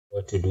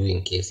What to do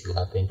in case you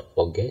happen to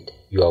forget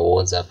your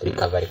WhatsApp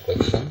recovery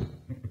question.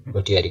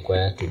 What you are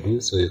required to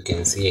do, so you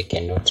can see I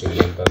cannot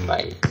remember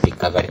my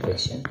recovery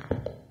question.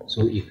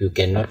 So if you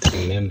cannot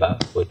remember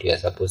what you are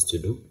supposed to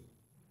do,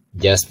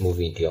 just move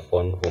into your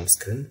phone home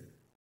screen,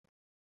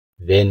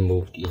 then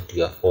move into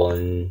your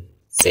phone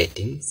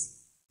settings.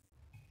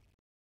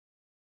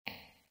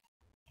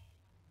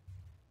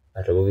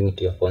 After moving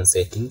into your phone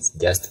settings,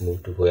 just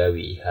move to where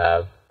we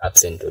have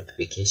absent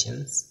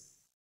notifications.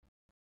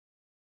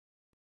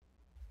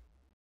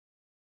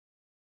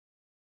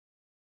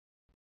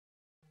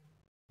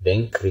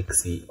 Then click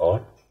see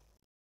all.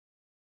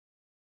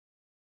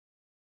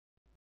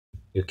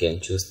 You can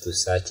choose to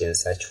search and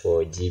search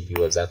for GB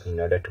WhatsApp in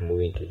order to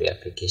move into the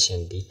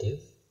application details.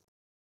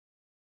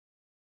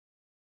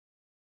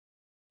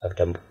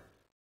 After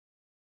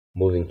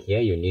moving here,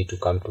 you need to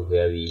come to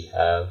where we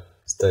have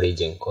storage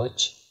and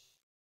coach.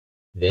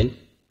 Then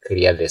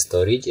clear the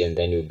storage and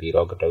then you'll be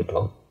logged out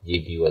of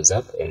GB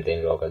WhatsApp and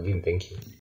then log again. Thank you.